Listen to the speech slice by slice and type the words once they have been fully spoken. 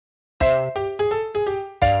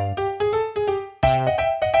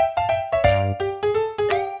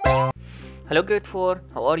Hello grade 4,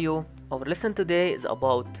 how are you? Our lesson today is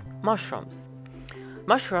about mushrooms.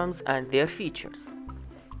 Mushrooms and their features.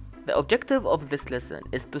 The objective of this lesson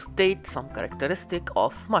is to state some characteristic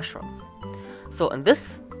of mushrooms. So in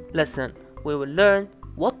this lesson we will learn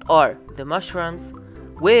what are the mushrooms,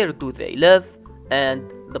 where do they live, and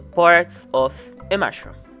the parts of a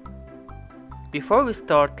mushroom. Before we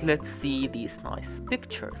start, let's see these nice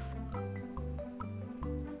pictures.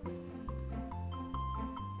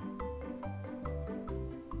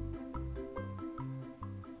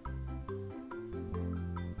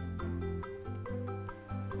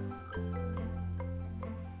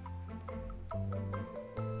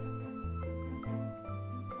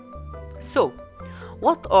 So,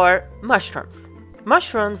 what are mushrooms?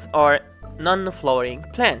 Mushrooms are non-flowering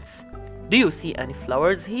plants. Do you see any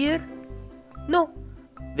flowers here? No,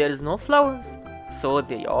 there is no flowers, so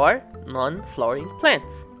they are non-flowering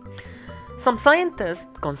plants. Some scientists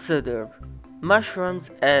consider mushrooms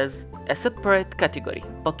as a separate category,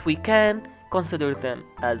 but we can consider them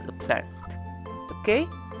as a plant. Okay?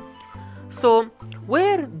 So,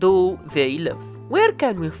 where do they live? Where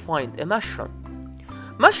can we find a mushroom?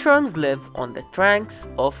 Mushrooms live on the trunks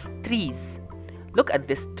of trees. Look at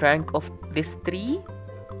this trunk of this tree.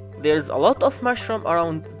 There's a lot of mushroom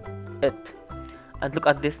around it. And look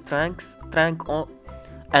at this trunk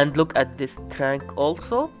and look at this trunk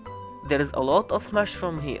also. There is a lot of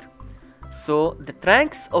mushroom here. So the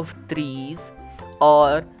trunks of trees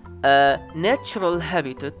are a natural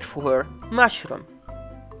habitat for mushroom.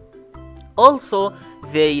 Also,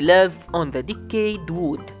 they live on the decayed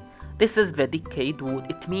wood. This is the decayed wood.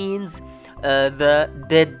 It means the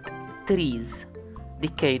dead trees.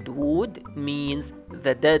 Decayed wood means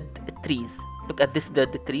the dead trees. Look at this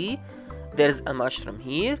dead tree. There's a mushroom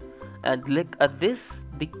here. And look at this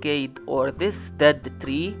decayed or this dead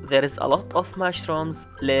tree. There is a lot of mushrooms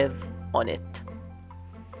live on it.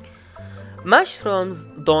 Mushrooms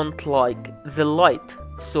don't like the light,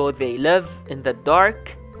 so they live in the dark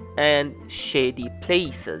and shady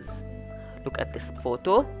places. Look at this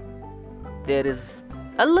photo. There is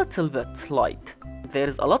a little bit light. There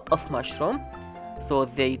is a lot of mushroom, so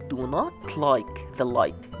they do not like the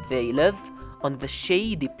light. They live on the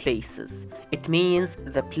shady places. It means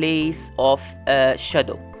the place of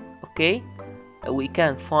shadow. Okay, we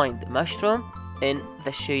can find mushroom in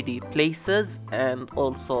the shady places and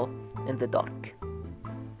also in the dark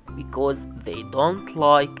because they don't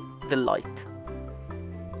like the light.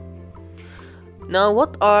 Now,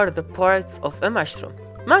 what are the parts of a mushroom?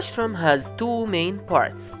 Mushroom has two main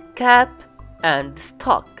parts, cap and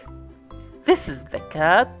stalk. This is the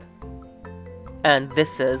cap and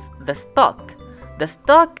this is the stalk. The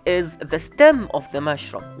stalk is the stem of the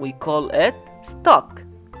mushroom. We call it stalk.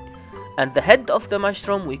 And the head of the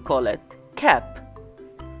mushroom we call it cap.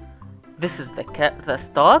 This is the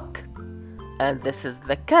stalk and this is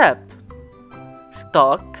the cap.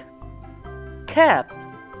 Stalk, cap,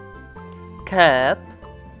 cap,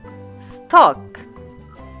 stalk.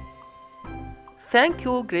 Thank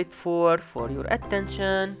you grade 4 for your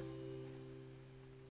attention.